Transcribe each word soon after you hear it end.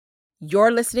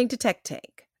You're listening to Tech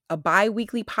Tank, a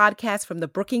bi-weekly podcast from the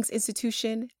Brookings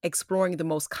Institution exploring the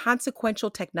most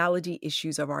consequential technology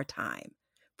issues of our time.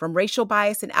 From racial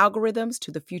bias and algorithms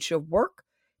to the future of work,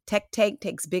 Tech Tank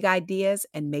takes big ideas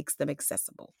and makes them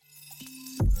accessible.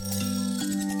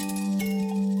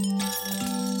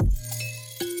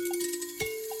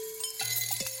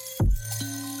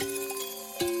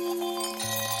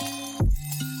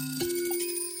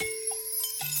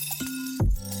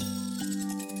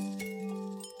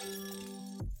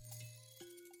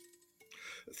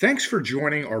 Thanks for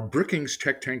joining our Brookings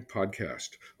Tech Tank podcast.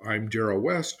 I'm Darrell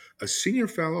West, a senior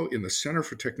fellow in the Center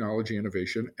for Technology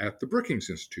Innovation at the Brookings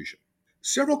Institution.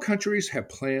 Several countries have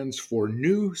plans for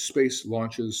new space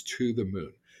launches to the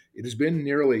moon. It has been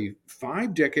nearly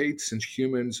 5 decades since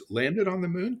humans landed on the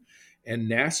moon, and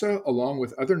NASA, along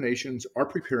with other nations, are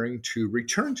preparing to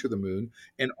return to the moon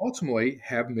and ultimately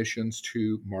have missions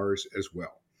to Mars as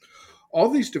well. All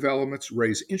these developments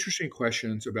raise interesting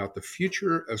questions about the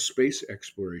future of space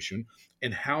exploration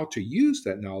and how to use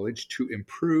that knowledge to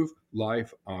improve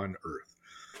life on Earth.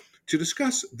 To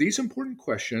discuss these important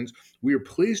questions, we are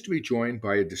pleased to be joined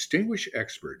by a distinguished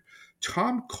expert.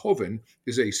 Tom Koven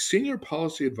is a senior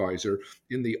policy advisor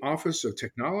in the Office of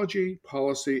Technology,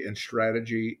 Policy, and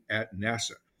Strategy at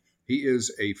NASA. He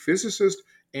is a physicist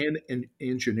and an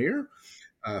engineer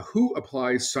who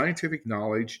applies scientific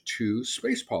knowledge to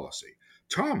space policy.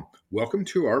 Tom, welcome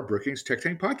to our Brookings Tech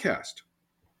Tank podcast.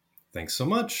 Thanks so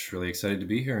much. Really excited to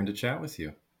be here and to chat with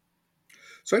you.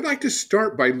 So I'd like to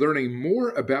start by learning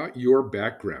more about your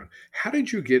background. How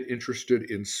did you get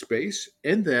interested in space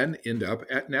and then end up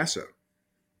at NASA?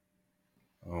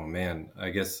 Oh man,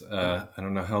 I guess I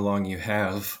don't know how long you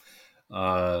have.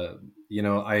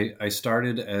 I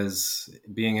started as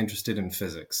being interested in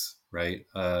physics, right?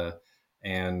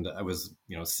 And I was,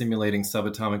 simulating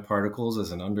subatomic particles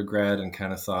as an undergrad, and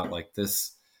kind of thought like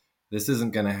this isn't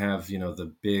going to have,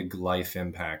 the big life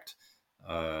impact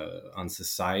on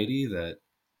society that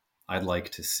I'd like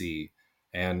to see.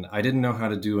 And I didn't know how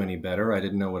to do any better. I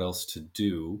didn't know what else to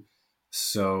do.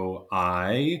 So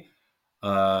I,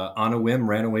 on a whim,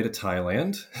 ran away to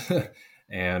Thailand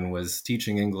and was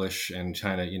teaching English and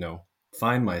trying to,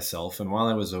 find myself. And while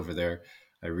I was over there,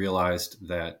 I realized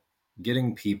that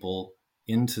getting people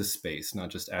into space, not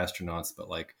just astronauts, but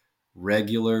like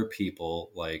regular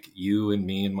people like you and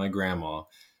me and my grandma,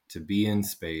 to be in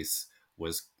space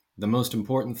was the most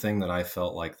important thing that I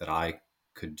felt like that I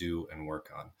could do and work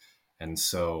on. And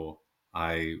so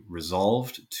I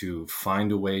resolved to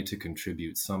find a way to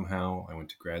contribute somehow. I went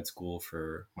to grad school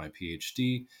for my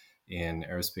PhD in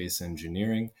aerospace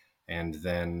engineering, and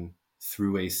then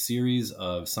through a series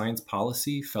of science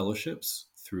policy fellowships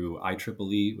through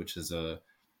IEEE, which is a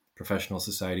professional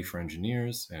society for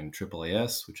engineers, and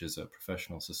AAAS, which is a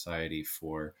professional society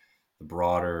for the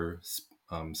broader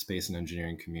space and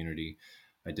engineering community.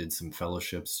 I did some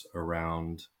fellowships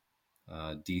around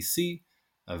DC.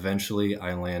 Eventually,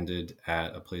 I landed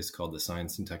at a place called the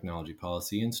Science and Technology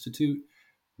Policy Institute,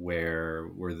 where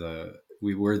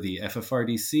we were the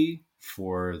FFRDC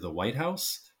for the White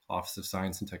House, Office of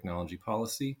Science and Technology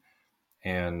Policy.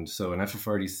 And so an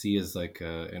FFRDC is like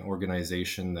an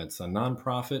organization that's a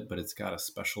nonprofit, but it's got a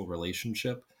special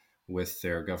relationship with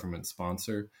their government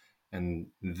sponsor. And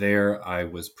there I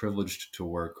was privileged to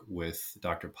work with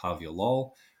Dr. Pavya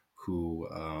Lal, who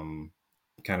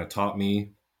kind of taught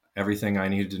me everything I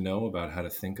needed to know about how to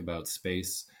think about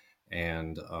space.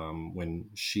 And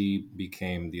when she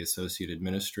became the associate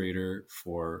administrator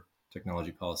for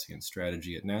technology policy and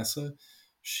strategy at NASA,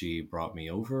 she brought me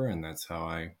over, and that's how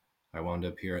I wound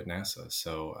up here at NASA.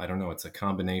 So I don't know, it's a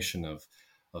combination of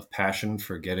passion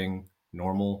for getting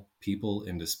normal people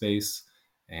into space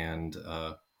and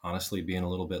honestly being a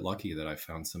little bit lucky that I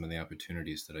found some of the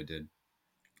opportunities that I did.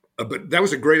 But that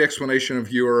was a great explanation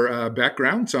of your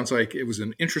background. Sounds like it was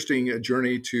an interesting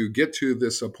journey to get to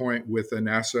this point with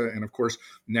NASA. And of course,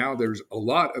 now there's a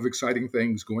lot of exciting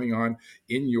things going on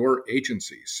in your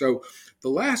agency. So the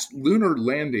last lunar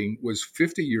landing was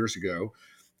 50 years ago.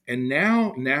 And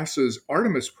now NASA's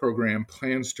Artemis program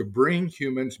plans to bring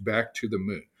humans back to the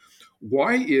moon.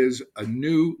 Why is a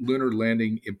new lunar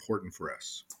landing important for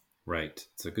us? Right.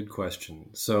 It's a good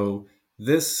question. So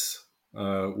this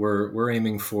we're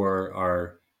aiming for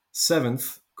our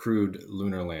 7th crewed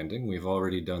lunar landing. We've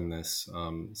already done this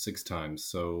 6 times.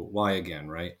 So why again,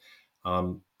 right?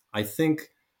 I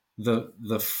think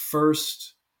the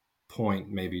first point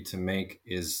maybe to make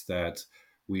is that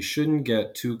we shouldn't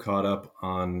get too caught up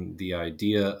on the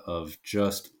idea of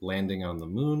just landing on the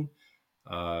moon,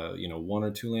 1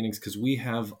 or 2 landings, because we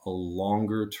have a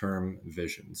longer term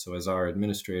vision. So as our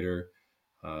administrator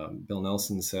Bill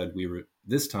Nelson said,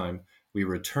 this time we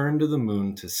return to the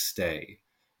moon to stay,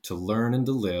 to learn and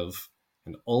to live,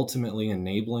 and ultimately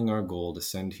enabling our goal to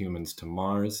send humans to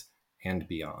Mars and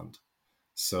beyond.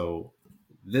 So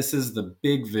this is the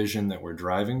big vision that we're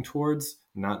driving towards,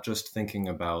 not just thinking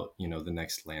about, the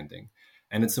next landing.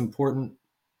 And it's important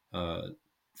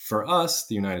for us,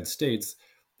 the United States,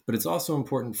 but it's also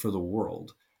important for the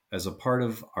world. As a part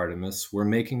of Artemis, we're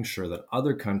making sure that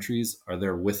other countries are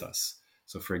there with us.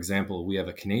 So, for example, we have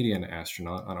a Canadian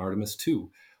astronaut on Artemis 2.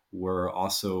 We're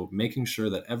also making sure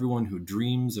that everyone who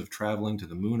dreams of traveling to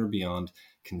the moon or beyond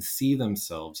can see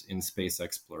themselves in space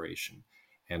exploration.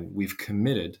 And we've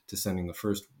committed to sending the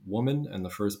first woman and the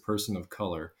first person of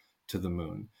color to the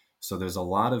moon. So there's a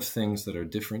lot of things that are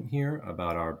different here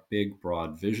about our big,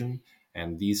 broad vision.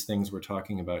 And these things we're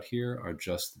talking about here are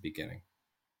just the beginning.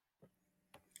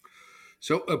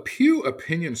 So, a Pew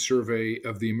Opinion survey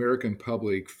of the American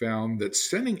public found that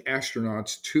sending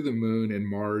astronauts to the moon and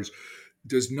Mars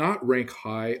does not rank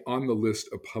high on the list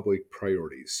of public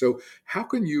priorities. So, how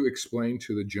can you explain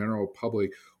to the general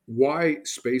public why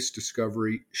space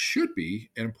discovery should be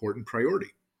an important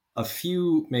priority? A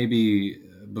few, maybe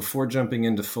before jumping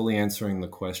into fully answering the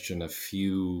question, a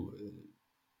few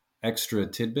extra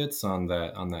tidbits on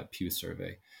that Pew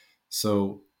survey.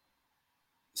 So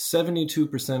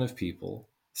 72% of people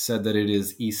said that it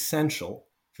is essential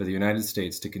for the United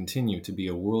States to continue to be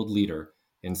a world leader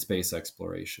in space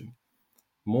exploration.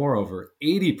 Moreover,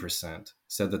 80%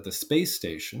 said that the space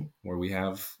station, where we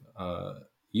have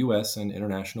US and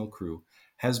international crew,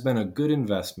 has been a good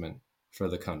investment for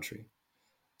the country.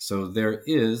 So there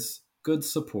is good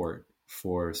support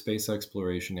for space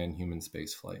exploration and human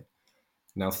spaceflight.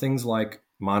 Now, things like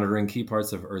monitoring key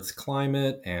parts of Earth's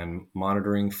climate and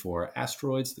monitoring for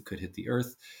asteroids that could hit the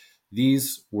Earth,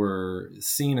 these were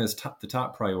seen as the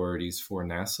top priorities for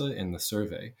NASA in the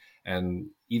survey. And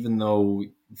even though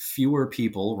fewer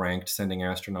people ranked sending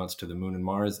astronauts to the moon and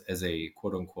Mars as a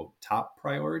quote unquote top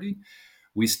priority,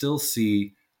 we still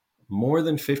see more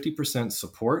than 50%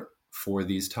 support for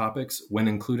these topics when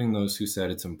including those who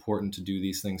said it's important to do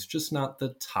these things, just not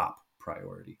the top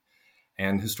priority.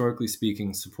 And historically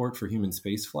speaking, support for human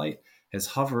spaceflight has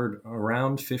hovered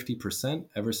around 50%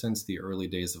 ever since the early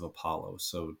days of Apollo.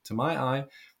 So to my eye,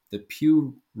 the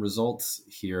Pew results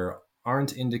here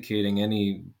aren't indicating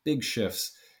any big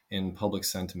shifts in public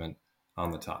sentiment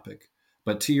on the topic.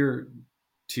 But to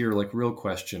your like real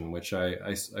question, which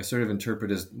I sort of interpret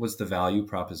as what's the value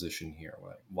proposition here?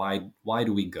 Why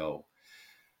do we go?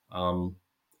 And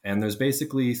there's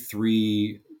basically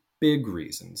three big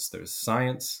reasons. There's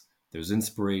science, there's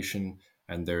inspiration,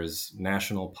 and there's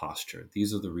national posture.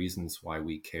 These are the reasons why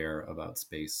we care about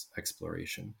space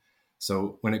exploration.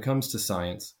 So when it comes to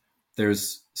science,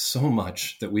 there's so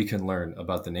much that we can learn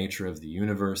about the nature of the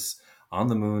universe on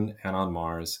the moon and on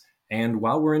Mars, and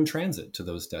while we're in transit to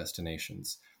those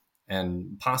destinations.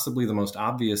 And possibly the most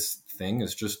obvious thing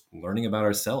is just learning about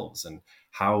ourselves and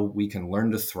how we can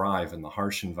learn to thrive in the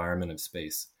harsh environment of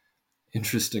space.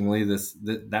 Interestingly,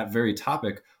 that very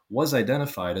topic was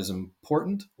identified as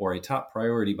important or a top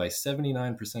priority by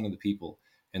 79% of the people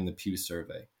in the Pew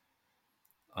survey.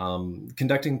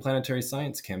 Conducting planetary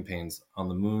science campaigns on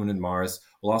the moon and Mars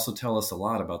will also tell us a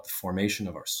lot about the formation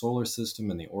of our solar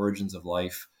system and the origins of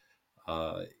life,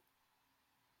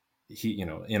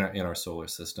 in our solar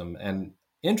system. And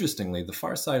interestingly, the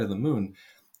far side of the moon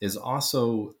is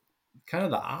also kind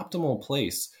of the optimal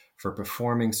place for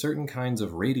performing certain kinds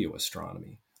of radio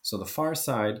astronomy. So the far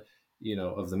side,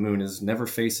 of the moon is never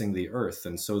facing the Earth.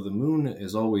 And so the moon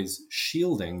is always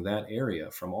shielding that area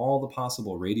from all the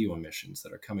possible radio emissions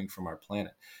that are coming from our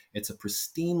planet. It's a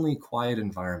pristinely quiet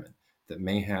environment that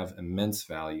may have immense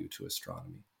value to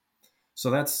astronomy.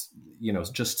 So that's,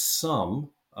 just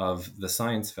some of the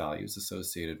science values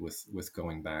associated with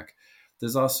going back.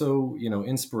 There's also,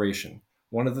 inspiration.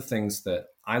 One of the things that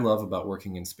I love about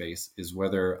working in space is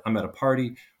whether I'm at a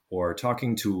party or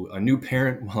talking to a new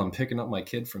parent while I'm picking up my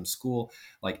kid from school,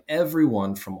 like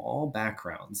everyone from all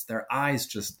backgrounds, their eyes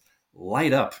just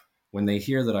light up when they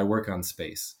hear that I work on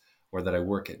space or that I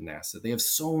work at NASA. They have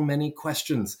so many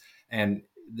questions, and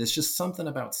there's just something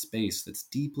about space that's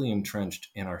deeply entrenched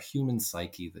in our human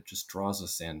psyche that just draws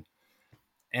us in.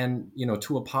 And,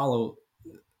 to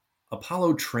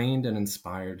Apollo trained and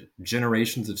inspired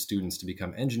generations of students to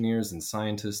become engineers and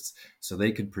scientists so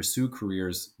they could pursue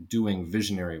careers doing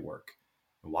visionary work.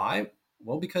 Why?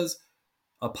 Well, because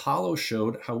Apollo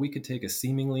showed how we could take a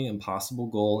seemingly impossible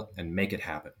goal and make it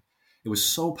happen. It was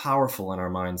so powerful in our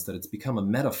minds that it's become a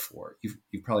metaphor.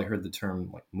 You've probably heard the term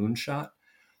like moonshot.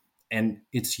 And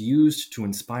it's used to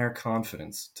inspire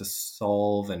confidence to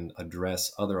solve and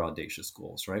address other audacious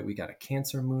goals, right? We got a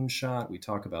cancer moonshot. We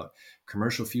talk about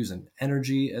commercial fusion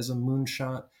energy as a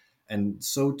moonshot. And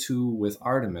so too with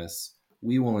Artemis,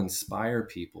 we will inspire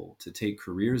people to take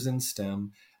careers in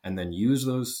STEM and then use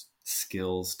those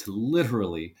skills to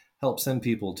literally help send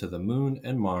people to the moon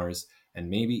and Mars and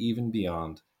maybe even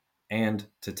beyond, and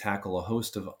to tackle a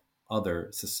host of other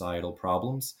societal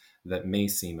problems that may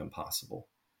seem impossible.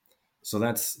 So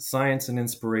that's science and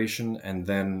inspiration. And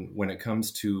then when it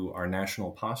comes to our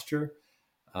national posture,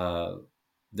 uh,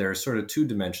 there are sort of two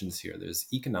dimensions here. There's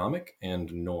economic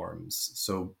and norms.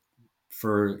 So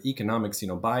for economics,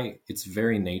 by its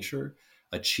very nature,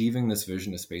 achieving this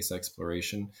vision of space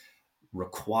exploration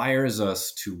requires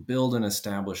us to build and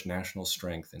establish national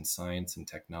strength in science and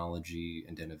technology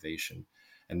and innovation.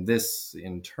 And this,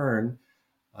 in turn,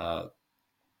 uh,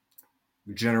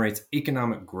 generates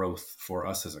economic growth for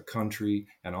us as a country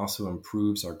and also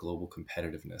improves our global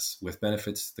competitiveness with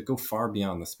benefits that go far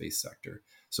beyond the space sector.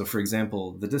 So, for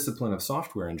example, the discipline of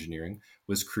software engineering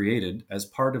was created as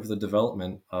part of the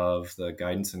development of the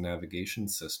guidance and navigation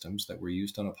systems that were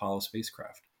used on Apollo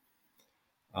spacecraft.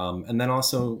 And then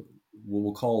also what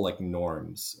we'll call like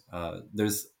norms.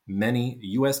 There's many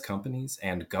US companies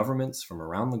and governments from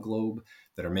around the globe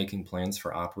that are making plans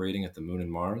for operating at the moon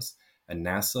and Mars. And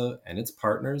NASA and its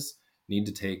partners need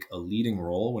to take a leading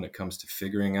role when it comes to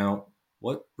figuring out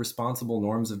what responsible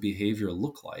norms of behavior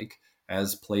look like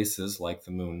as places like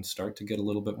the moon start to get a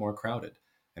little bit more crowded.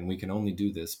 And we can only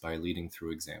do this by leading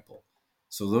through example.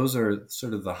 So those are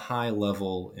sort of the high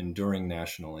level enduring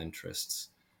national interests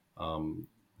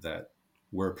that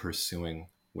we're pursuing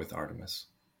with Artemis.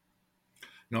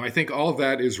 No, I think all of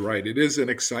that is right. It is an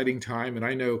exciting time. And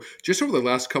I know just over the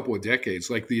last couple of decades,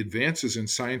 like the advances in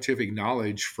scientific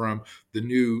knowledge from the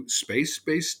new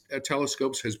space-based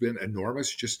telescopes has been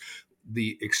enormous. Just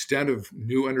the extent of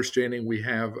new understanding we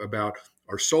have about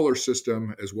our solar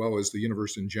system as well as the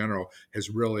universe in general has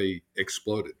really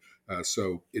exploded.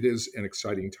 So it is an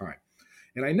exciting time.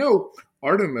 And I know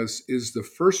Artemis is the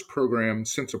first program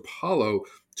since Apollo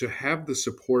to have the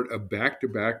support of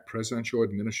back-to-back presidential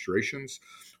administrations.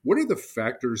 What are the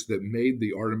factors that made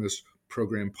the Artemis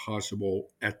program possible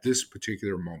at this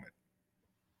particular moment?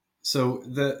 So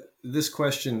this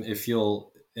question, if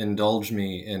you'll indulge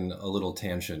me in a little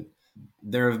tangent,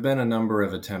 there have been a number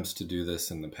of attempts to do this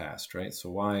in the past, right? So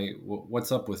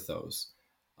what's up with those?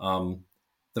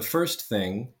 The first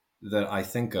thing that I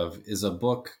think of is a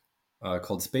book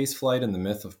called Spaceflight and the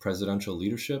Myth of Presidential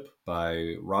Leadership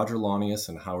by Roger Launius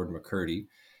and Howard McCurdy.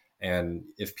 And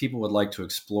if people would like to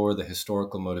explore the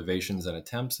historical motivations and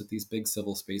attempts at these big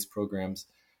civil space programs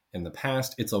in the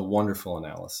past, it's a wonderful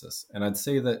analysis. And I'd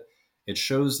say that it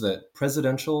shows that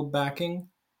presidential backing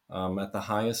at the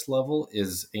highest level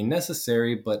is a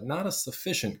necessary but not a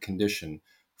sufficient condition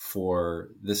for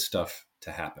this stuff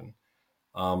to happen.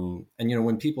 And,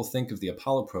 when people think of the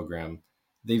Apollo program,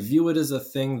 they view it as a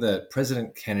thing that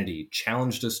President Kennedy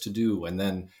challenged us to do. And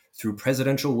then through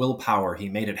presidential willpower, he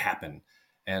made it happen.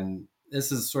 And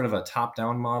this is sort of a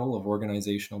top-down model of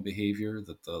organizational behavior,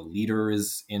 that the leader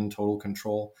is in total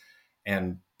control.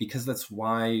 And because that's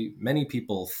why many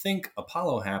people think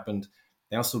Apollo happened,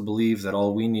 they also believe that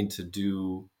all we need to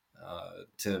do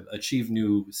to achieve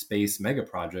new space mega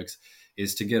projects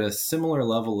is to get a similar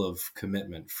level of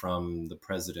commitment from the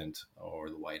president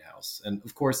or the White House. And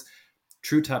of course,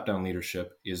 true top-down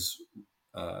leadership is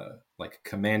like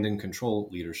command and control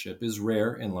leadership is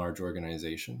rare in large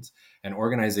organizations. And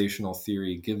organizational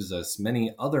theory gives us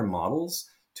many other models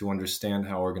to understand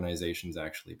how organizations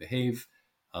actually behave.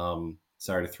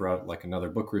 Sorry to throw out like another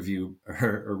book review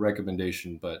or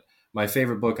recommendation, but my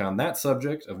favorite book on that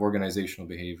subject of organizational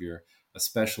behavior,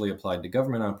 especially applied to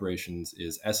government operations,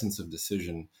 is Essence of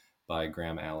Decision by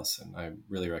Graham Allison. I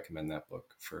really recommend that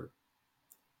book for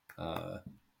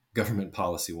government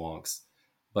policy wonks.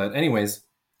 But anyways,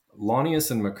 Launius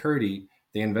and McCurdy,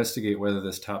 they investigate whether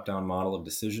this top-down model of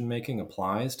decision-making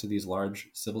applies to these large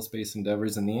civil space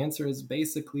endeavors. And the answer is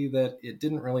basically that it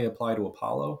didn't really apply to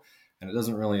Apollo, and it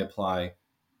doesn't really apply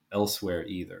elsewhere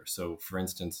either. So, for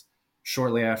instance,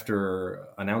 shortly after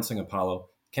announcing Apollo,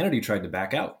 Kennedy tried to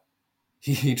back out.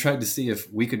 He tried to see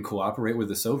if we could cooperate with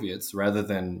the Soviets rather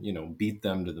than, beat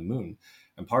them to the moon.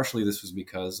 And partially this was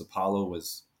because Apollo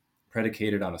was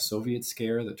predicated on a Soviet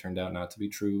scare that turned out not to be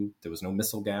true. There was no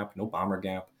missile gap, no bomber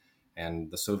gap, and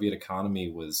the Soviet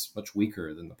economy was much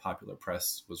weaker than the popular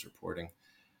press was reporting.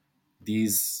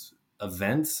 These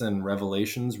events and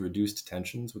revelations reduced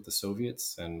tensions with the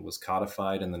Soviets and was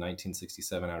codified in the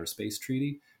 1967 Outer Space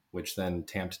Treaty, which then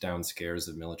tamped down scares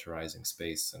of militarizing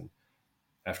space. And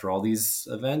after all these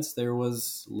events, there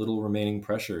was little remaining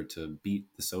pressure to beat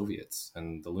the Soviets,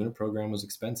 and the lunar program was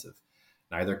expensive.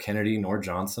 Neither Kennedy nor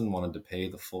Johnson wanted to pay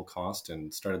the full cost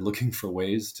and started looking for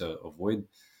ways to avoid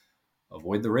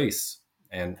the race.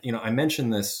 And, I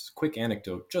mentioned this quick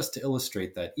anecdote just to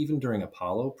illustrate that even during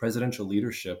Apollo, presidential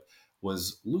leadership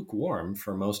was lukewarm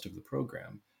for most of the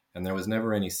program, and there was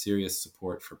never any serious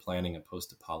support for planning a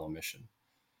post-Apollo mission.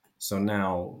 So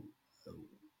now,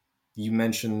 you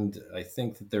mentioned, I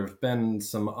think, that there have been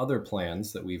some other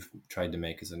plans that we've tried to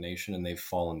make as a nation, and they've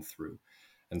fallen through.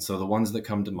 And so the ones that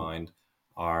come to mind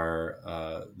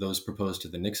are those proposed to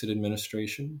the Nixon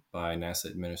administration by NASA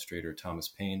Administrator Thomas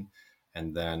Paine,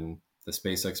 and then the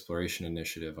Space Exploration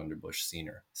Initiative under Bush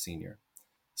Sr.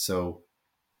 So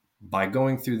by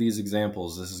going through these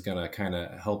examples, this is going to kind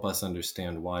of help us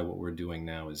understand why what we're doing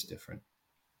now is different.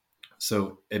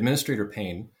 So Administrator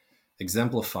Paine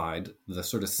exemplified the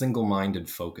sort of single-minded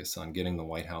focus on getting the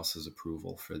White House's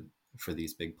approval for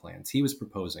these big plans. He was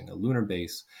proposing a lunar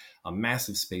base, a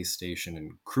massive space station,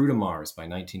 and crew to Mars by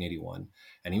 1981.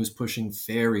 And he was pushing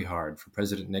very hard for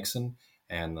President Nixon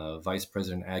and Vice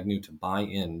President Agnew to buy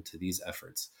into these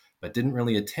efforts, but didn't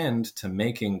really attend to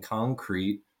making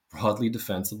concrete, broadly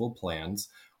defensible plans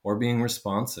or being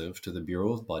responsive to the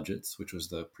Bureau of Budgets, which was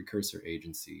the precursor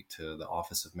agency to the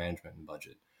Office of Management and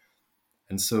Budget.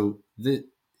 And so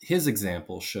his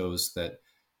example shows that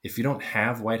if you don't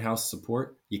have White House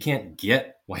support, you can't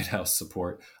get White House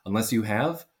support unless you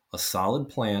have a solid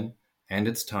plan and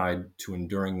it's tied to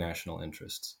enduring national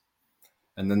interests.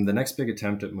 And then the next big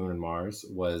attempt at Moon and Mars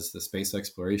was the Space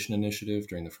Exploration Initiative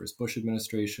during the first Bush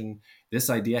administration. This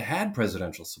idea had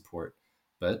presidential support,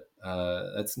 but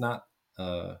it's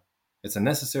a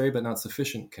necessary but not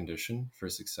sufficient condition for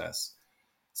success.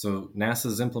 So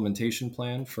NASA's implementation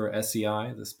plan for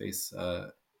SEI, the Space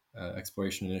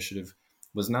Exploration Initiative,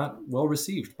 was not well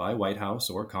received by White House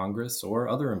or Congress or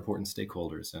other important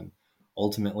stakeholders. And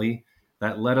ultimately,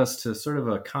 that led us to sort of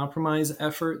a compromise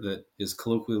effort that is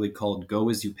colloquially called Go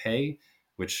As You Pay,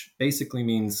 which basically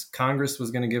means Congress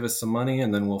was going to give us some money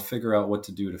and then we'll figure out what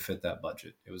to do to fit that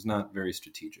budget. It was not very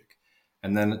strategic.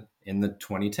 And then in the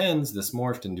 2010s, this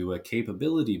morphed into a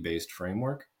capability-based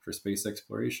framework for space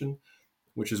exploration,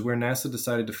 which is where NASA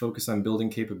decided to focus on building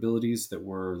capabilities that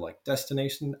were like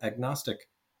destination agnostic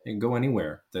and go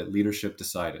anywhere that leadership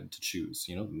decided to choose,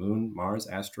 the moon, Mars,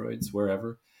 asteroids,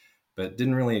 wherever, but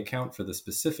didn't really account for the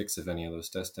specifics of any of those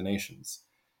destinations.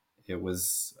 It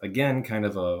was, again, kind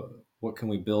of a, what can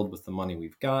we build with the money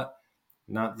we've got?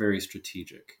 Not very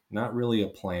strategic, not really a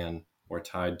plan or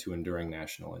tied to enduring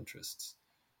national interests.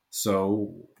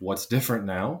 So what's different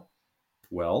now?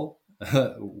 Well,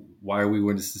 why are we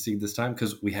going to succeed this time?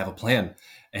 Because we have a plan.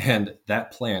 And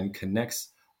that plan connects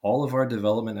all of our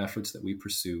development efforts that we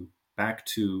pursue back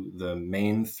to the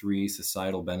main three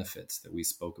societal benefits that we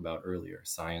spoke about earlier: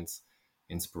 science,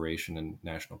 inspiration, and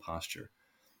national posture.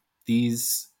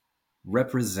 These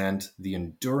represent the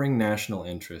enduring national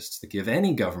interests that give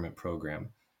any government program,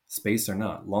 space or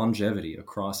not, longevity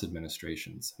across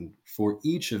administrations. And for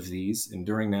each of these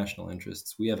enduring national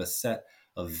interests, we have a set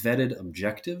of vetted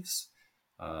objectives,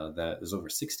 that is over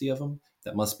 60 of them,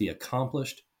 that must be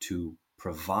accomplished to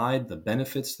provide the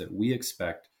benefits that we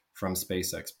expect from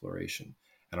space exploration.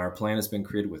 And our plan has been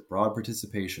created with broad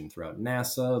participation throughout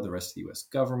NASA, the rest of the US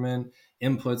government,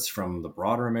 inputs from the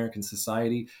broader American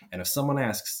society. And if someone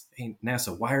asks, hey,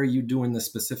 NASA, why are you doing this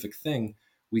specific thing?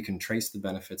 We can trace the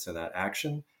benefits of that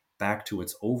action back to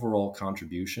its overall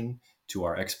contribution to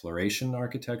our exploration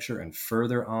architecture and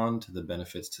further on to the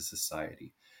benefits to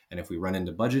society. And if we run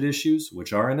into budget issues,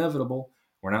 which are inevitable,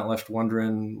 we're not left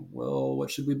wondering, well,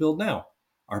 what should we build now?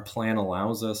 Our plan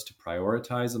allows us to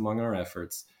prioritize among our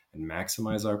efforts and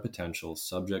maximize our potential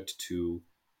subject to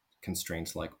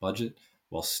constraints like budget,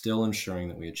 while still ensuring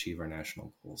that we achieve our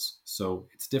national goals. So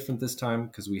it's different this time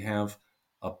because we have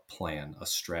a plan, a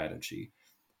strategy.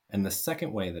 And the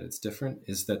second way that it's different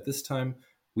is that this time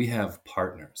we have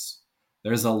partners.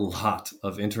 There's a lot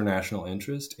of international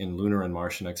interest in lunar and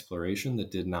Martian exploration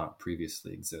that did not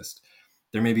previously exist.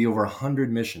 There may be over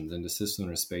 100 missions into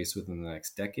cislunar space within the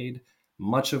next decade,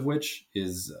 much of which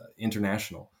is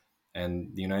international.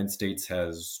 And the United States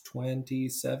has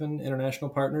 27 international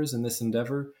partners in this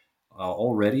endeavor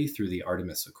already through the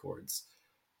Artemis Accords.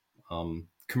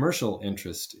 Commercial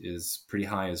interest is pretty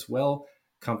high as well.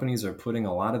 Companies are putting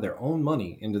a lot of their own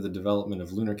money into the development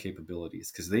of lunar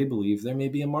capabilities because they believe there may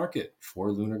be a market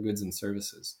for lunar goods and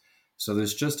services. So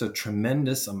there's just a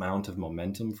tremendous amount of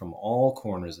momentum from all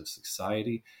corners of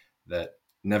society that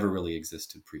never really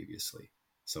existed previously.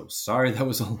 So sorry that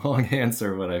was a long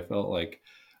answer, but I felt like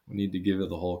we need to give it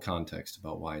the whole context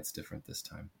about why it's different this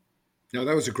time. No,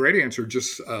 that was a great answer.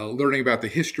 Just learning about the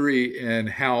history and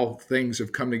how things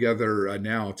have come together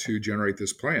now to generate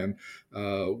this plan,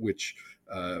 which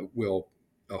will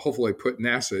hopefully put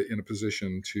NASA in a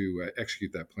position to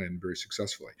execute that plan very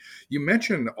successfully. You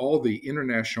mentioned all the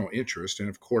international interest. And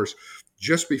of course,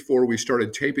 just before we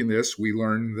started taping this, we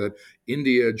learned that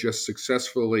India just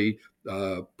successfully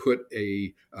put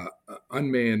a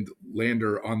unmanned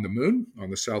lander on the moon, on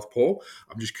the South Pole.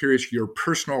 I'm just curious your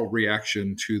personal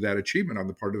reaction to that achievement on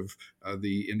the part of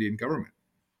the Indian government.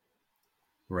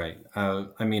 Right.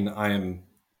 I mean, I am,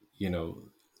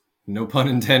 no pun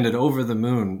intended, over the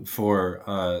moon for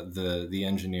the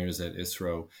engineers at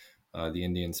ISRO, the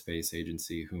Indian Space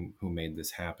Agency, who made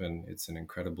this happen. It's an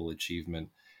incredible achievement,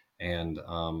 and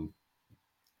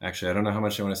actually, I don't know how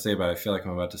much I want to say about it. I feel like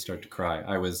I'm about to start to cry.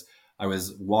 I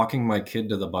was walking my kid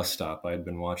to the bus stop. I had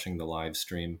been watching the live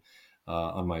stream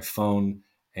on my phone,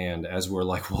 and as we're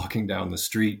like walking down the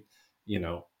street,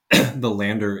 the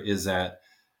lander is at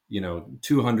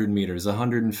 200 meters,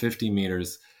 150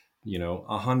 meters,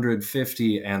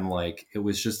 150, and like it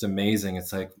was just amazing.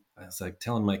 It's like I was like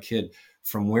telling my kid,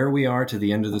 from where we are to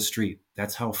the end of the street,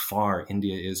 that's how far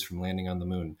India is from landing on the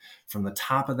moon. From the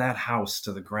top of that house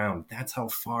to the ground, that's how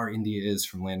far India is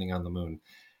from landing on the moon.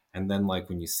 And then like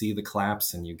when you see the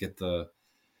claps and you get the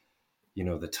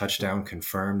touchdown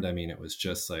confirmed, I mean, it was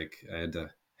just like I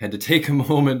had to take a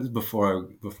moment before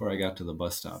I got to the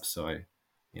bus stop. So I,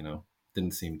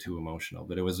 didn't seem too emotional,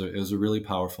 but it was a really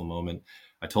powerful moment.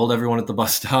 I told everyone at the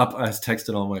bus stop. I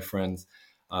texted all my friends.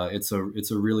 It's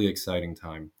a really exciting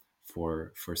time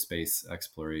for space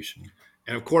exploration.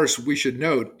 And of course, we should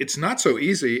note it's not so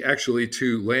easy actually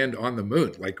to land on the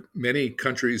moon. Like many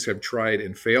countries have tried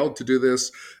and failed to do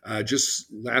this.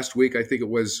 Just last week, I think it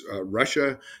was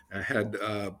Russia had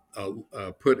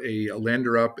put a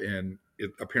lander up and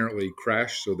it apparently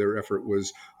crashed. So their effort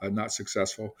was not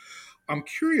successful. I'm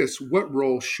curious, what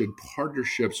role should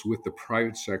partnerships with the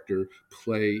private sector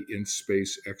play in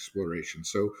space exploration?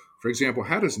 So, for example,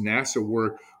 how does NASA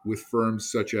work with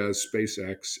firms such as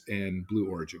SpaceX and Blue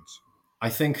Origins? I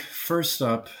think first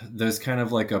up, there's kind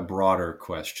of like a broader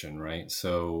question, right?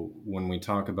 So when we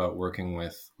talk about working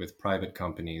with private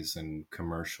companies and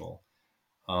commercial,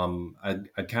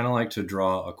 I'd kind of like to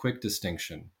draw a quick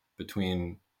distinction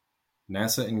between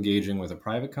NASA engaging with a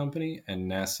private company and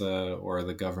NASA or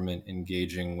the government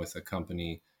engaging with a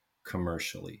company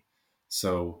commercially.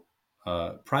 So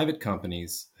private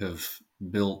companies have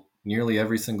built nearly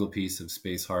every single piece of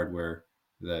space hardware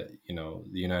that the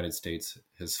United States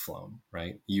has flown,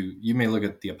 right? You may look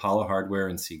at the Apollo hardware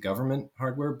and see government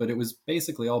hardware, but it was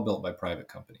basically all built by private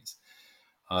companies.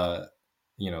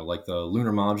 Like the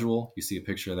lunar module, you see a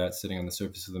picture of that sitting on the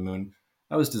surface of the moon.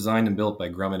 That was designed and built by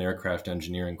Grumman Aircraft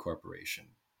Engineering Corporation.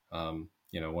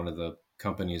 One of the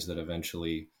companies that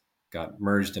eventually got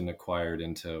merged and acquired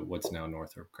into what's now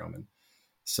Northrop Grumman.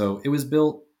 So it was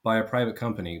built by a private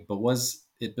company, but was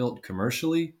it built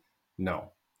commercially?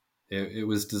 No. It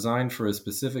was designed for a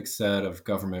specific set of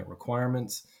government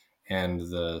requirements, and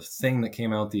the thing that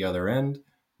came out the other end,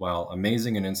 while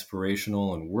amazing and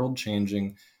inspirational and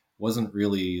world-changing, wasn't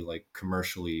really like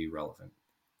commercially relevant.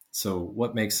 So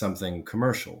what makes something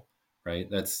commercial, right?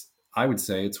 I would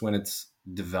say it's when it's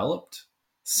developed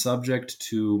subject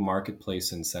to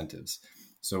marketplace incentives.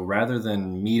 So rather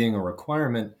than meeting a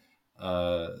requirement,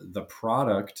 the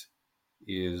product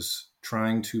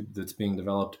that's being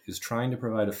developed is trying to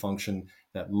provide a function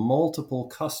that multiple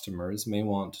customers may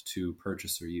want to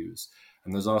purchase or use.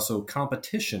 And there's also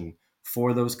competition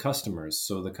for those customers.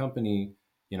 So the company,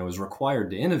 is required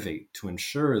to innovate to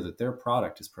ensure that their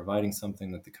product is providing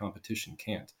something that the competition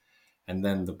can't. And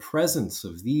then the presence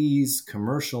of these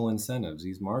commercial incentives,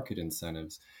 these market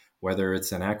incentives, whether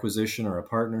it's an acquisition or a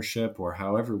partnership or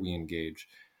however we engage,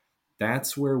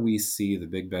 that's where we see the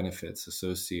big benefits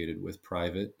associated with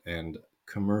private and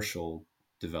commercial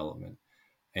development.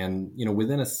 And,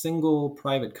 within a single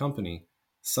private company,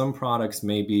 some products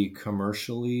may be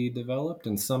commercially developed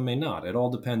and some may not. It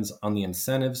all depends on the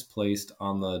incentives placed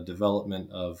on the development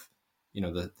of,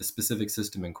 the specific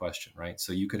system in question, right?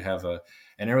 So you could have an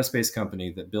aerospace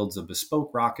company that builds a bespoke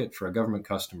rocket for a government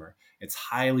customer. It's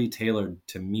highly tailored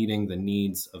to meeting the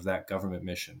needs of that government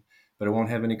mission, but it won't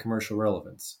have any commercial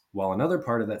relevance. While another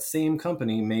part of that same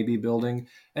company may be building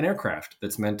an aircraft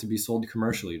that's meant to be sold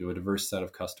commercially to a diverse set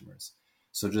of customers.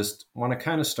 So just want to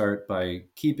kind of start by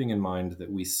keeping in mind that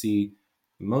we see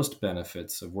most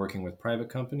benefits of working with private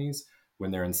companies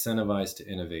when they're incentivized to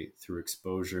innovate through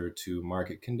exposure to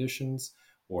market conditions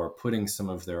or putting some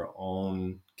of their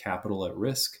own capital at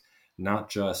risk, not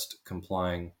just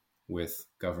complying with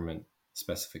government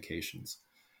specifications.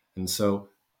 And so,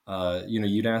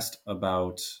 you'd asked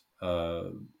about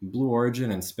Blue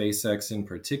Origin and SpaceX in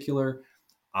particular.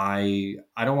 I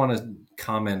don't want to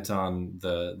comment on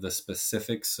the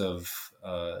specifics of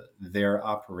their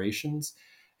operations,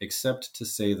 except to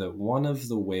say that one of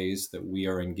the ways that we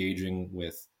are engaging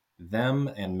with them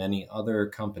and many other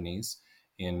companies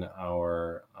in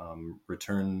our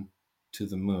return to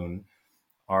the moon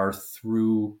are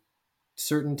through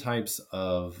certain types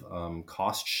of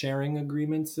cost sharing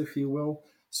agreements, if you will.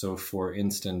 So, for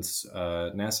instance,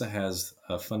 NASA has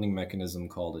a funding mechanism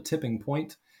called a tipping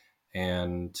point,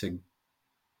 and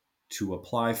to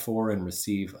apply for and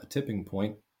receive a tipping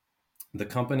point, the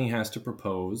company has to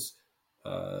propose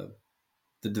the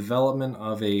development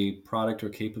of a product or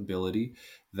capability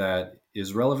that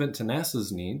is relevant to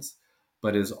NASA's needs,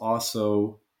 but is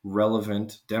also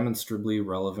demonstrably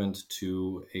relevant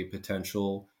to a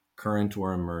potential current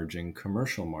or emerging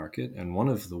commercial market. And one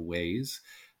of the ways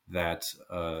that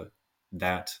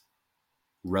that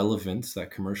relevance, that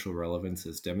commercial relevance,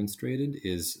 is demonstrated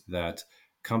is that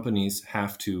companies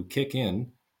have to kick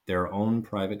in their own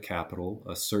private capital,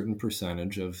 a certain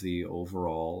percentage of the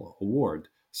overall award.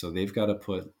 So they've got to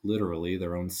put literally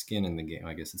their own skin in the game.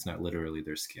 I guess it's not literally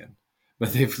their skin,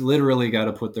 but they've literally got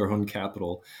to put their own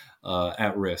capital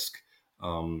at risk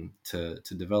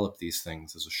to develop these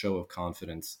things as a show of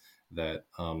confidence that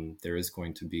there is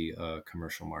going to be a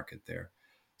commercial market there.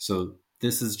 So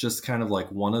this is just kind of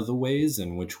like one of the ways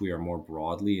in which we are more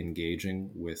broadly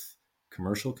engaging with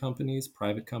commercial companies,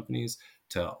 private companies,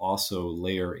 to also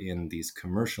layer in these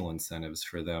commercial incentives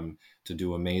for them to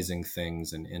do amazing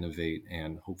things and innovate,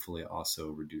 and hopefully also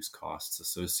reduce costs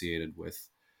associated with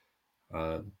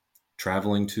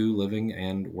traveling to, living,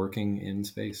 and working in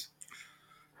space.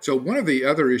 So one of the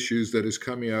other issues that is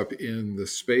coming up in the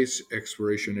space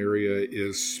exploration area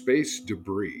is space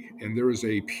debris. And there is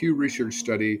a Pew Research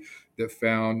study that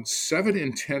found 7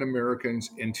 in 10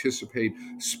 Americans anticipate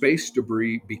space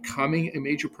debris becoming a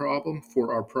major problem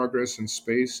for our progress in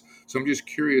space. So I'm just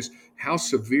curious, how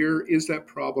severe is that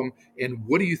problem, and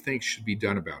what do you think should be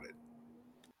done about it?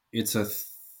 It's a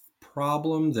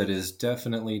problem that is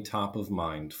definitely top of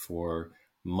mind for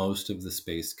most of the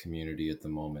space community at the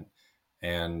moment.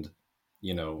 And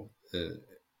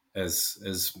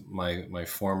as my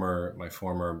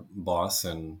former boss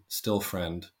and still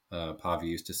friend Pavi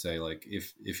used to say, like,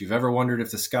 if you've ever wondered if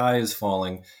the sky is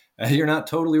falling, you're not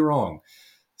totally wrong.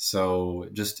 So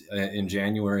just in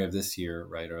January of this year,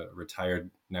 right, a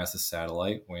retired NASA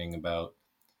satellite weighing about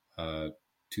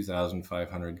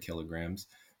 2,500 kilograms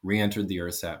re-entered the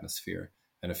Earth's atmosphere.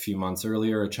 And a few months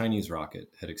earlier, a Chinese rocket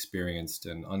had experienced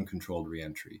an uncontrolled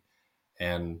re-entry.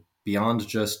 And beyond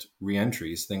just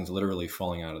re-entries, things literally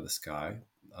falling out of the sky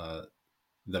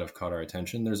that have caught our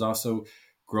attention, there's also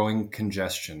growing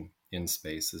congestion in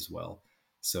space as well.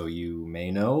 So you may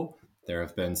know there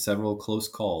have been several close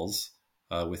calls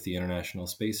with the International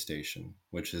Space Station,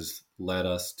 which has led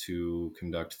us to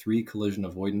conduct 3 collision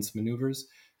avoidance maneuvers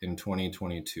in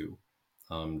 2022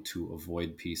 to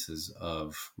avoid pieces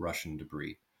of Russian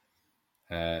debris.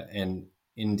 And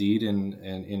indeed,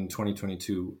 in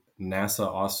 2022, NASA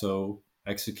also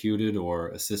executed or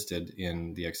assisted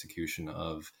in the execution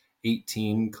of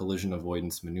 18 collision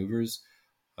avoidance maneuvers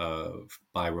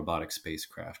by robotic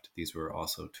spacecraft. These were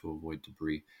also to avoid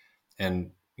debris.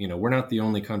 And, we're not the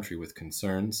only country with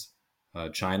concerns.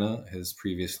 China has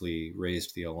previously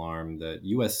raised the alarm that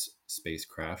U.S.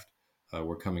 spacecraft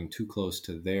were coming too close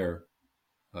to their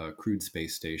crewed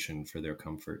space station for their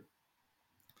comfort.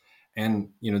 And,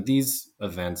 these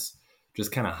events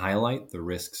just kind of highlight the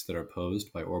risks that are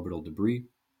posed by orbital debris,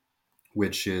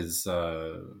 which is,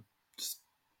 just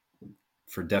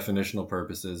for definitional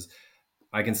purposes,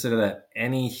 I consider that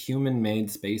any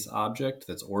human-made space object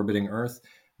that's orbiting Earth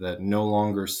that no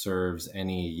longer serves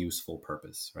any useful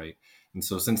purpose, right? And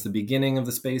so since the beginning of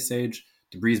the space age,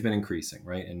 debris has been increasing,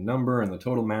 right, in number and the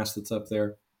total mass that's up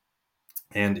there.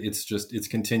 And it's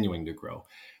continuing to grow.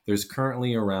 There's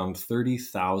currently around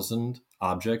 30,000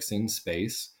 objects in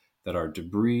space that are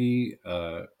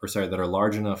that are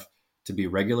large enough to be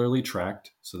regularly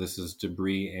tracked. So this is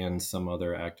debris and some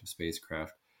other active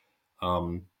spacecraft.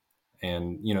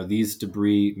 And, these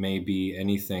debris may be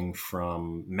anything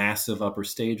from massive upper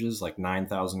stages, like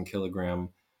 9,000 kilogram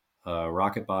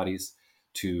rocket bodies,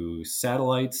 to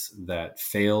satellites that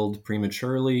failed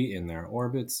prematurely in their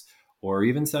orbits, or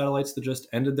even satellites that just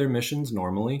ended their missions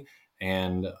normally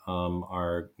and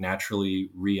are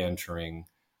naturally re-entering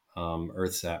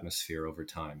Earth's atmosphere over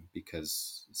time,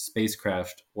 because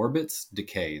spacecraft orbits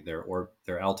decay.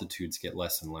 Their altitudes get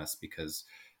less and less because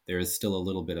there is still a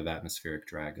little bit of atmospheric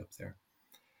drag up there.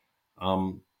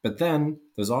 But then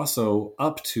there's also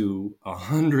up to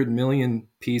 100 million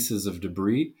pieces of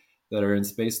debris that are in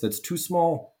space that's too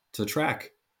small to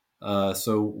track.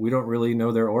 So we don't really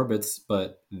know their orbits,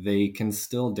 but they can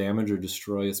still damage or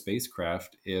destroy a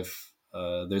spacecraft if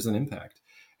there's an impact.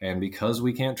 And because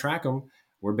we can't track them,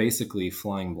 we're basically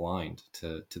flying blind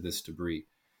to this debris.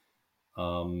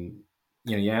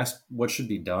 You asked what should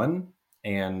be done,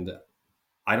 and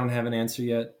I don't have an answer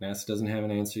yet. NASA doesn't have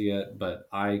an answer yet, but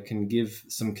I can give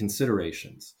some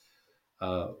considerations.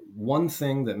 One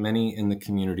thing that many in the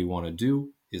community want to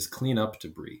do is clean up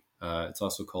debris. It's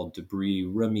also called debris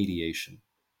remediation.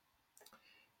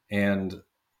 And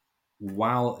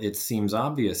while it seems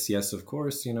obvious, yes, of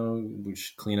course, we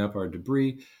should clean up our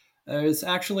debris, it's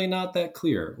actually not that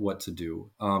clear what to do.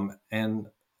 And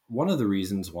one of the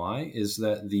reasons why is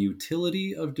that the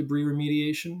utility of debris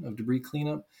remediation, of debris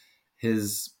cleanup,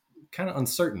 is kind of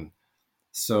uncertain.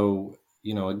 So,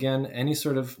 again, any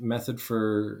sort of method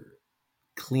for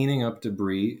cleaning up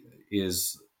debris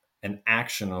is an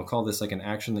action. I'll call this like an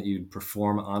action that you'd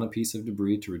perform on a piece of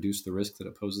debris to reduce the risk that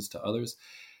it poses to others.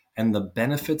 And the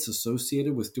benefits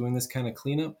associated with doing this kind of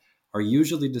cleanup are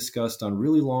usually discussed on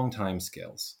really long time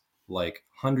scales, like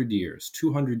 100 years,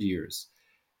 200 years.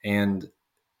 And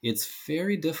it's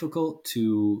very difficult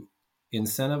to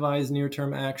incentivize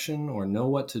near-term action or know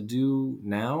what to do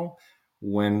now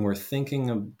when we're thinking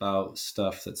about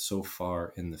stuff that's so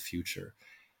far in the future.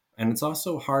 And it's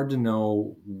also hard to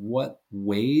know what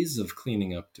ways of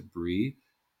cleaning up debris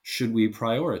should we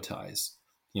prioritize.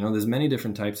 There's many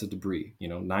different types of debris,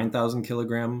 9,000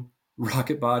 kilogram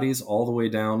rocket bodies all the way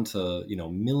down to,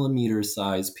 millimeter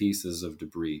size pieces of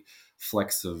debris,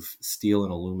 flecks of steel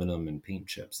and aluminum and paint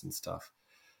chips and stuff.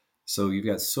 So you've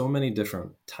got so many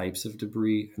different types of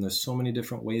debris, and there's so many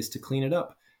different ways to clean it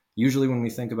up. Usually when we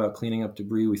think about cleaning up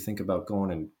debris, we think about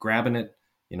going and grabbing it,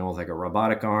 with like a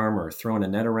robotic arm or throwing a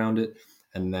net around it,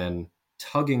 and then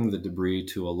tugging the debris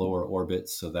to a lower orbit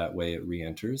so that way it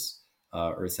re-enters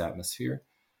Earth's atmosphere.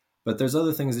 But there's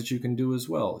other things that you can do as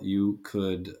well. You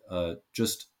could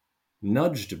just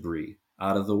nudge debris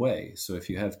out of the way. So if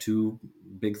you have two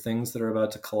big things that are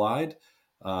about to collide,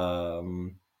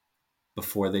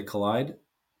 before they collide,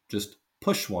 just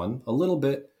push one a little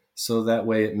bit so that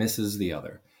way it misses the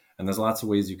other. And there's lots of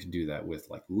ways you could do that with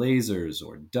like lasers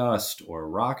or dust or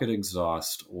rocket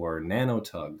exhaust or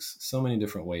nanotugs. So many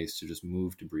different ways to just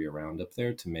move debris around up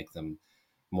there to make them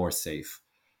more safe.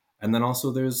 And then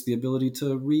also there's the ability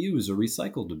to reuse or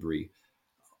recycle debris.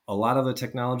 A lot of the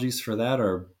technologies for that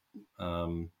are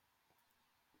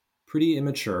pretty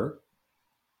immature,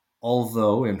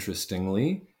 although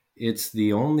interestingly, it's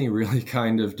the only really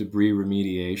kind of debris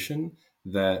remediation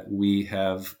that we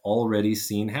have already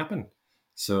seen happen.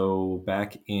 So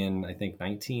back in, I think,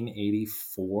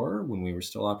 1984, when we were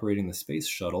still operating the space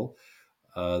shuttle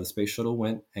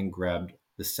went and grabbed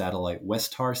the satellite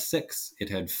Westar 6. It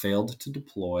had failed to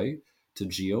deploy to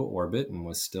GEO orbit and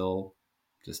was still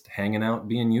just hanging out,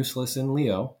 being useless in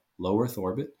LEO, low Earth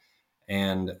orbit.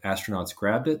 And astronauts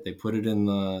grabbed it. They put it in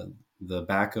the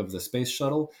back of the space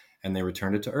shuttle, and they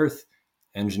returned it to Earth.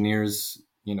 Engineers,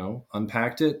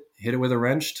 unpacked it, hit it with a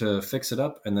wrench to fix it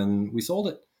up, and then we sold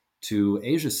it to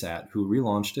AsiaSat, who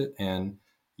relaunched it and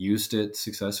used it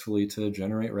successfully to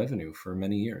generate revenue for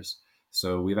many years.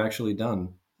 So we've actually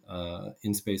done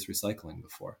in-space recycling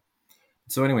before.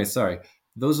 So anyway, sorry.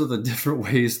 Those are the different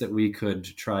ways that we could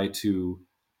try to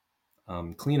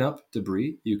clean up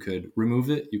debris. You could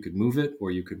remove it, you could move it, or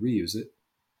you could reuse it.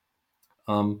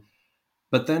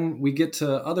 But then we get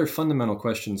to other fundamental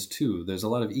questions too. There's a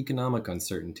lot of economic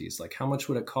uncertainties, like how much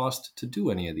would it cost to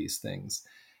do any of these things?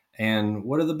 And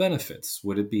what are the benefits?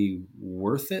 Would it be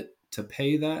worth it to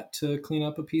pay that to clean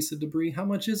up a piece of debris? How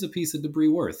much is a piece of debris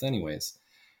worth anyways?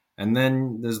 And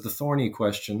then there's the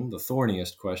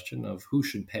thorniest question of who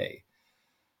should pay.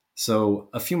 So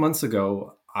a few months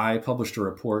ago, I published a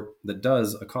report that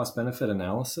does a cost-benefit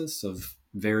analysis of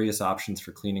various options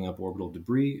for cleaning up orbital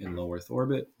debris in low Earth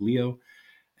orbit, LEO.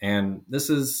 And this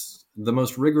is the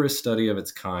most rigorous study of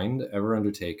its kind ever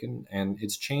undertaken, and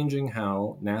it's changing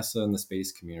how NASA and the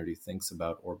space community thinks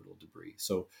about orbital debris.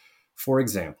 So, for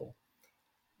example,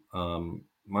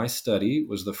 my study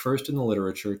was the first in the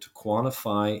literature to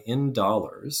quantify in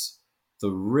dollars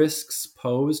the risks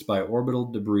posed by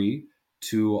orbital debris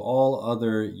to all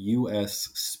other U.S.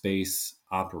 space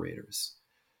operators.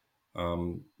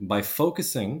 By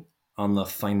focusing on the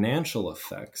financial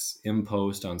effects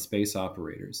imposed on space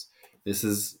operators, this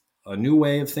is a new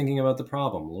way of thinking about the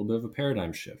problem, a little bit of a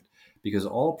paradigm shift, because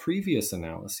all previous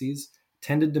analyses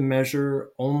tended to measure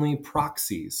only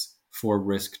proxies for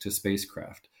risk to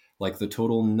spacecraft, like the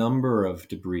total number of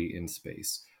debris in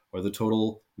space or the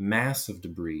total mass of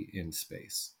debris in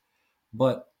space.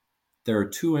 But there are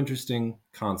two interesting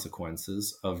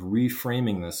consequences of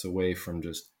reframing this away from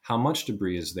just how much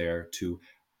debris is there to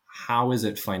how is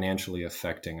it financially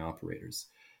affecting operators.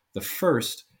 The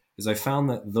first is I found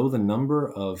that though the number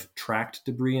of tracked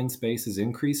debris in space is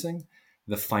increasing,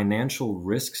 the financial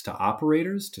risks to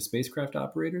operators, to spacecraft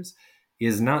operators,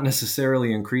 is not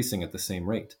necessarily increasing at the same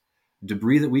rate.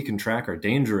 Debris that we can track are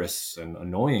dangerous and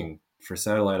annoying for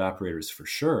satellite operators for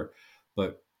sure,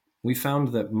 but we found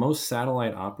that most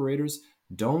satellite operators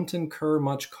don't incur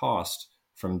much cost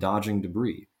from dodging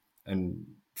debris. And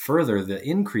further, the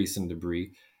increase in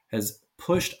debris has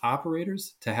pushed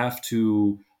operators to have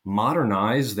to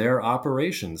modernize their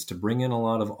operations to bring in a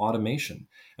lot of automation.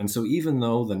 And so even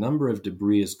though the number of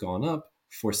debris has gone up,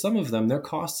 for some of them, their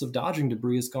costs of dodging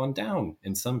debris has gone down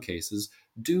in some cases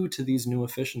due to these new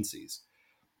efficiencies.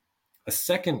 A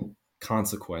second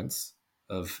consequence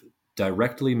of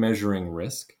directly measuring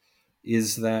risk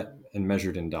is that, and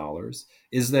measured in dollars,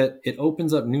 is that it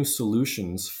opens up new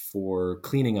solutions for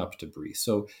cleaning up debris.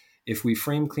 So if we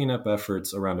frame cleanup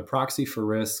efforts around a proxy for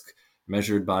risk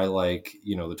measured by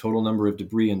the total number of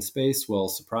debris in space, well,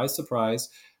 surprise, surprise,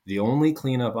 the only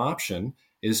cleanup option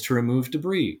is to remove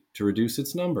debris to reduce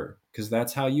its number, because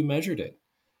that's how you measured it.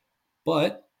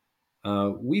 But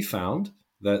we found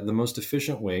that the most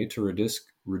efficient way to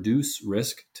reduce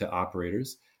risk to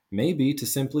operators may be to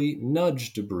simply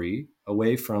nudge debris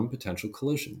away from potential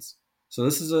collisions. So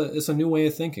this is a new way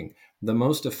of thinking. The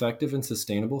most effective and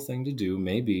sustainable thing to do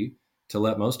may be to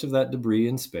let most of that debris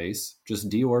in space just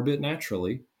deorbit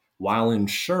naturally while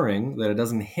ensuring that it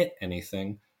doesn't hit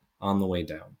anything on the way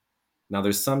down. Now,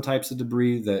 there's some types of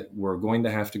debris that we're going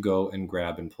to have to go and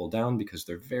grab and pull down because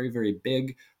they're very, very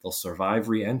big. They'll survive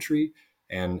re-entry,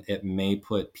 and it may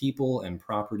put people and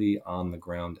property on the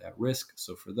ground at risk.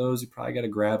 So for those, you probably got to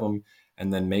grab them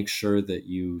and then make sure that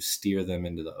you steer them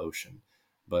into the ocean.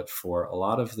 But for a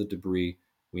lot of the debris,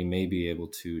 we may be able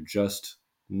to just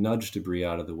nudge debris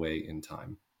out of the way in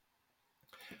time.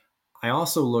 I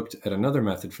also looked at another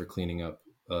method for cleaning up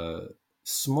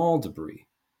small debris,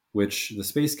 which the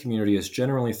space community has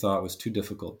generally thought was too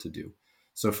difficult to do.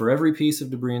 So for every piece of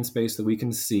debris in space that we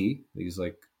can see, these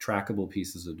trackable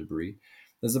pieces of debris,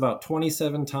 there's about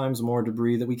 27 times more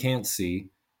debris that we can't see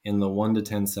in the 1 to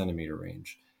 10 centimeter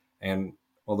range. And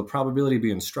while the probability of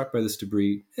being struck by this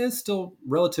debris is still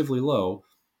relatively low,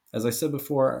 as I said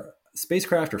before,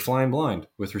 spacecraft are flying blind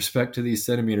with respect to these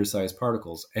centimeter-sized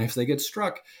particles. And if they get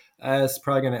struck, it's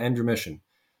probably going to end your mission.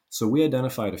 So we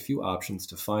identified a few options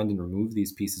to find and remove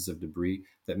these pieces of debris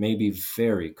that may be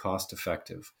very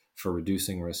cost-effective for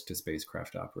reducing risk to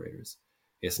spacecraft operators.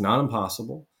 It's not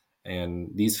impossible, and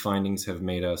these findings have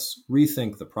made us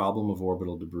rethink the problem of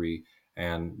orbital debris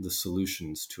and the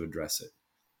solutions to address it.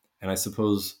 And I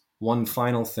suppose one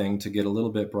final thing to get a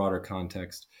little bit broader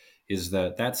context is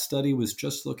that study was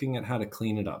just looking at how to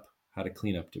clean it up, how to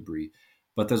clean up debris.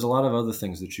 But there's a lot of other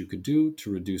things that you could do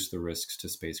to reduce the risks to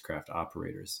spacecraft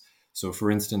operators. So for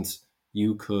instance,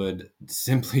 you could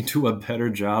simply do a better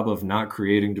job of not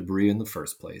creating debris in the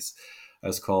first place.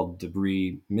 That's called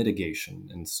debris mitigation.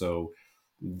 And so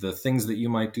the things that you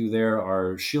might do there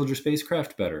are shield your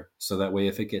spacecraft better. So that way,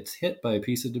 if it gets hit by a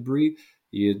piece of debris,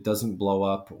 it doesn't blow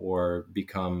up or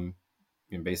become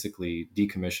basically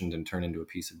decommissioned and turn into a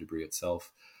piece of debris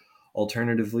itself.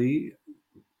 Alternatively,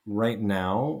 right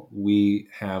now, we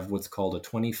have what's called a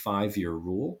 25-year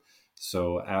rule.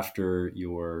 So after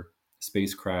your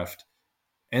spacecraft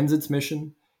ends its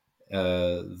mission,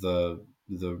 the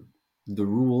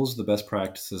rules, the best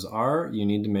practices are you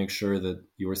need to make sure that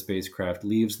your spacecraft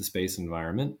leaves the space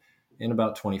environment in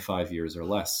about 25 years or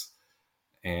less,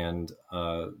 and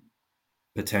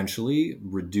potentially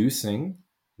reducing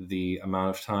the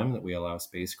amount of time that we allow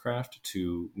spacecraft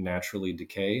to naturally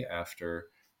decay after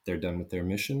they're done with their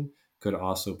mission could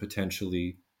also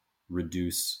potentially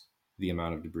reduce the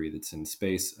amount of debris that's in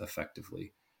space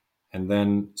effectively. And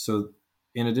then, so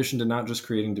in addition to not just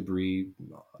creating debris,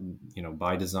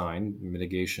 by design,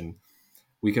 mitigation,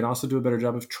 we can also do a better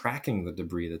job of tracking the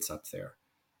debris that's up there.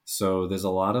 So there's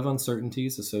a lot of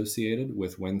uncertainties associated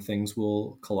with when things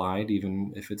will collide,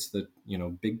 even if it's the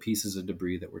big pieces of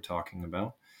debris that we're talking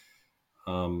about.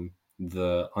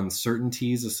 The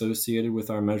uncertainties associated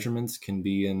with our measurements can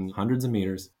be in hundreds of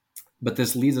meters, but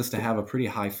this leads us to have a pretty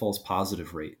high false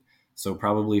positive rate. So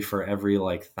probably for every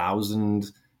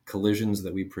 1,000 collisions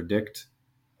that we predict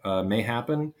may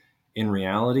happen, in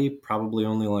reality, probably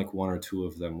only 1 or 2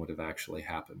 of them would have actually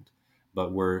happened.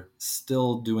 But we're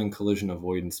still doing collision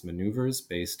avoidance maneuvers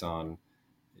based on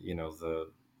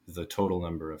the total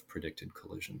number of predicted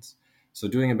collisions. So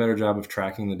doing a better job of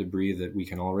tracking the debris that we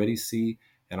can already see,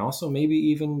 and also maybe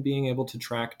even being able to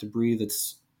track debris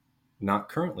that's not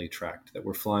currently tracked, that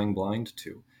we're flying blind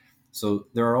to. So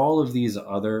there are all of these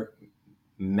other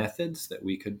methods that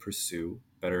we could pursue: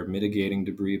 better mitigating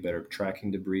debris, better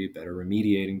tracking debris, better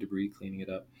remediating debris, cleaning it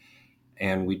up.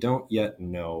 And we don't yet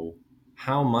know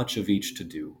how much of each to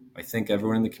do. I think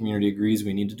everyone in the community agrees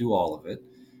we need to do all of it,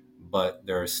 but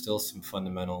there are still some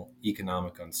fundamental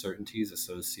economic uncertainties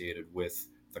associated with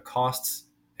the costs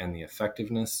and the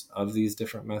effectiveness of these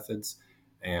different methods.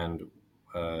 And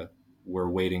we're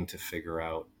waiting to figure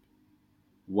out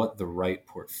what the right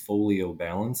portfolio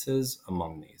balance is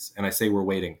among these. And I say we're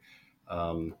waiting.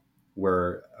 I'm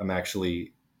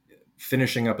actually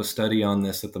finishing up a study on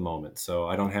this at the moment. So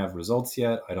I don't have results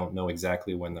yet. I don't know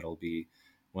exactly when it'll be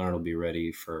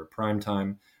ready for prime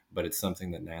time, but it's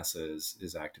something that NASA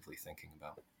is actively thinking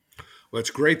about. Well, it's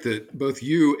great that both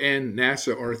you and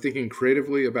NASA are thinking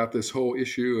creatively about this whole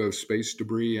issue of space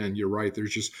debris. And you're right,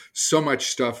 there's just so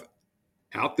much stuff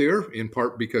out there, in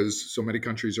part because so many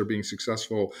countries are being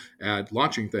successful at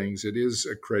launching things. It is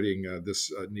creating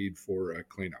this need for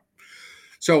cleanup.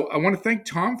 So I want to thank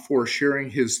Tom for sharing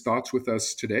his thoughts with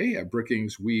us today. At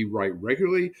Brookings, we write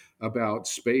regularly about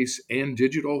space and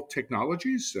digital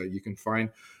technologies. You can find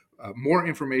more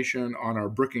information on our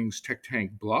Brookings Tech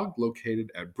Tank blog located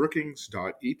at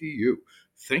brookings.edu.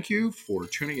 Thank you for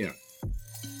tuning in.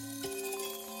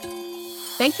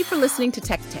 Thank you for listening to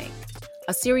Tech Tank,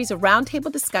 a series of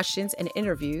roundtable discussions and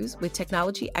interviews with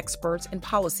technology experts and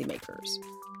policymakers.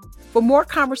 For more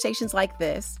conversations like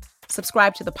this,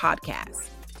 subscribe to the podcast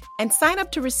and sign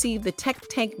up to receive the Tech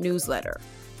Tank newsletter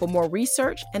for more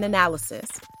research and analysis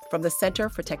from the Center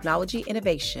for Technology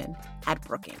Innovation at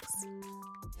Brookings.